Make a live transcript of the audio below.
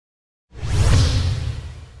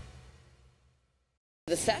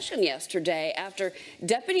the session yesterday after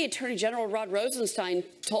Deputy Attorney General Rod Rosenstein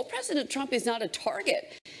told President Trump he's not a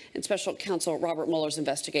target in Special Counsel Robert Mueller's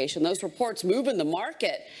investigation. Those reports moving the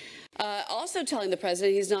market. Also telling the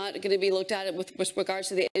president he's not going to be looked at with regards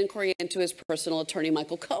to the inquiry into his personal attorney,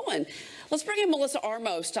 Michael Cohen. Let's bring in Melissa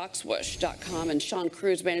Armo, StockSwoosh.com, and Sean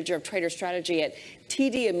Cruz, Manager of Trader Strategy at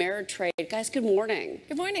TD Ameritrade. Guys, good morning.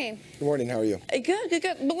 Good morning. Good morning. How are you?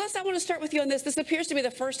 Good. Melissa, I want to start with you on this. This appears to be the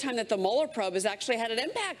first time that the Mueller probe has actually had an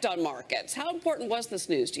impact on markets. How important was this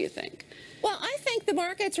news, do you think? Well, I think the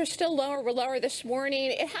markets are still lower. We're lower this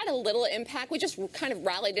morning. It had a little impact. We just kind of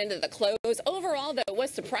rallied into the close. Overall, though, it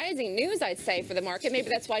was surprising news, I'd say, for the market. Maybe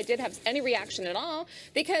that's why I did have any reaction at all,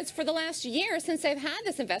 because for the last year, since they've had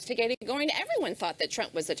this investigating going, everyone thought that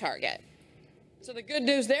Trump was the target. So the good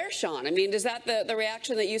news there, Sean. I mean, is that the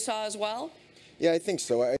reaction that you saw as well? Yeah, I think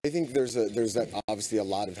so. I think there's obviously a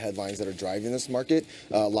lot of headlines that are driving this market.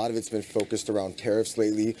 A lot of it's been focused around tariffs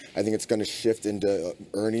lately. I think it's going to shift into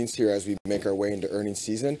earnings here as we make our way into earnings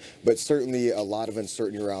season. But certainly a lot of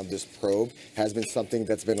uncertainty around this probe has been something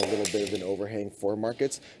that's been a little bit of an overhang for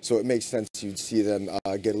markets. So it makes sense you'd see them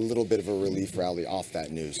get a little bit of a relief rally off that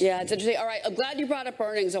news. Yeah, it's interesting. All right, I'm glad you brought up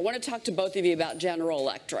earnings. I want to talk to both of you about General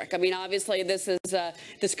Electric. I mean, obviously this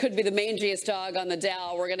could be the mangiest dog on the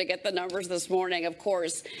Dow. We're going to get the numbers this morning. Of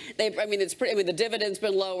course, the dividend's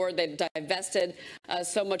been lowered. They've divested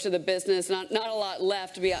so much of the business. Not a lot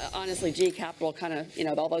left. To be honestly, GE Capital kind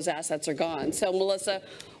of, all those assets are gone. So, Melissa,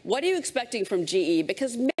 what are you expecting from GE?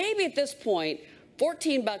 Because maybe at this point,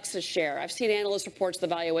 $14 a share. I've seen analyst reports the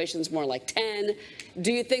valuation's more like 10.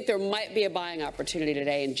 Do you think there might be a buying opportunity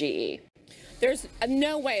today in GE? There's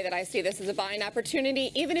no way that I see this as a buying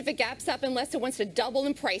opportunity, even if it gaps up, unless it wants to double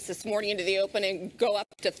in price this morning into the open and go up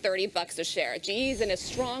to $30 a share. GE's in a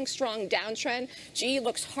strong downtrend. GE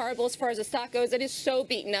looks horrible as far as the stock goes. It is so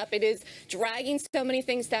beaten up. It is dragging so many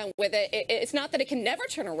things down with it. It's not that it can never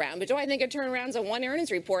turn around, but do I think it turnarounds on one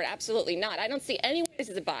earnings report? Absolutely not. I don't see any way this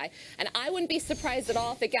is a buy, and I wouldn't be surprised at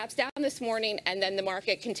all if it gaps down this morning and then the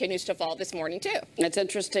market continues to fall this morning too. That's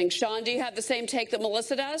interesting. Sean, do you have the same take that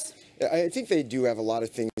Melissa does? I think they do have a lot of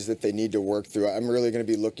things that they need to work through. I'm really going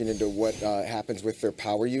to be looking into what happens with their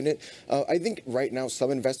power unit. I think right now some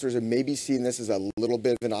investors are maybe seeing this as a little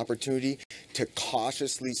bit of an opportunity to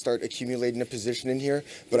cautiously start accumulating a position in here,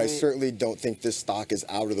 but I certainly don't think this stock is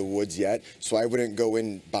out of the woods yet, so I wouldn't go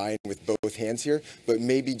in buying with both hands here, but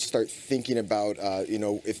maybe start thinking about,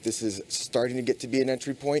 if this is starting to get to be an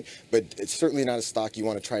entry point, but it's certainly not a stock you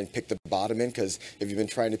want to try and pick the bottom in, because if you've been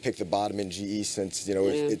trying to pick the bottom in GE since,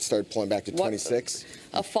 it started pulling back to 26.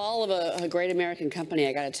 A fall of a great American company,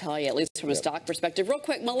 I got to tell you, at least from a stock perspective. Real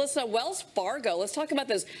quick, Melissa, Wells Fargo, let's talk about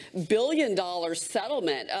this billion-dollar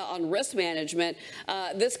settlement on risk management.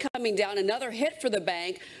 This coming down, another hit for the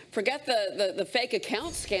bank. Forget the fake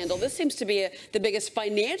account scandal. This seems to be the biggest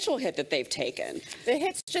financial hit that they've taken. The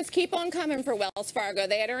hits just keep on coming for Wells Fargo.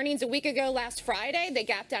 They had earnings a week ago last Friday. They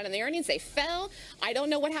gapped down in the earnings. They fell. I don't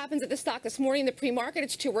know what happens at the stock this morning, the pre-market.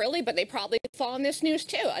 It's too early, but they probably fall in this news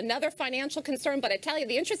too. Another financial concern, but I tell you,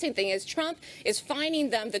 the interesting thing is Trump is fining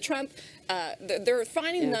them. They're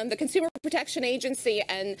fining them, the Consumer Protection Agency,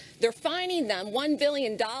 and they're fining them $1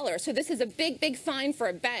 billion. So this is a big fine for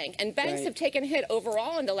a bank. And banks have taken a hit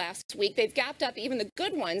overall in the last week. They've gapped up, even the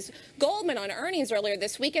good ones. Goldman on earnings earlier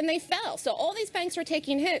this week, and they fell. So all these banks are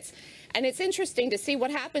taking hits. And it's interesting to see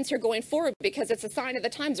what happens here going forward, because it's a sign of the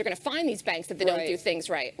times. They're going to find these banks if they don't do things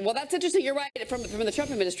right. Well, that's interesting. You're right. From the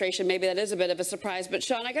Trump administration, maybe that is a bit of a surprise. But,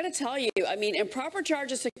 Sean, I got to tell you, I mean, improper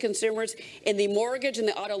charges to consumers in the mortgage and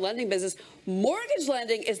the auto lending business, mortgage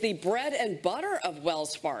lending is the bread and butter of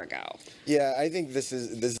Wells Fargo. Yeah, I think this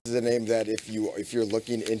is a name that if you're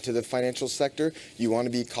looking into the financial sector, you want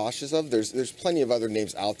to be cautious of. There's plenty of other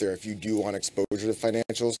names out there. If you do want exposure to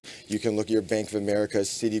financials, you can look at your Bank of America,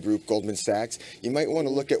 Citigroup, Goldman Sachs. You might want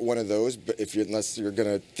to look at one of those, but unless you're going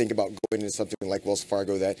to think about going into something like Wells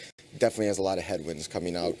Fargo that definitely has a lot of headwinds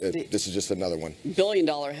coming out. This is just another one.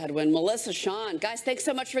 Billion-dollar headwind. Melissa, Sean, guys, thanks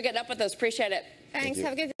so much for getting up with us. Appreciate it. Thanks.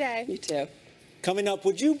 Have a good day. You too. Coming up,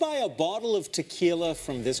 would you buy a bottle of tequila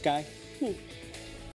from this guy?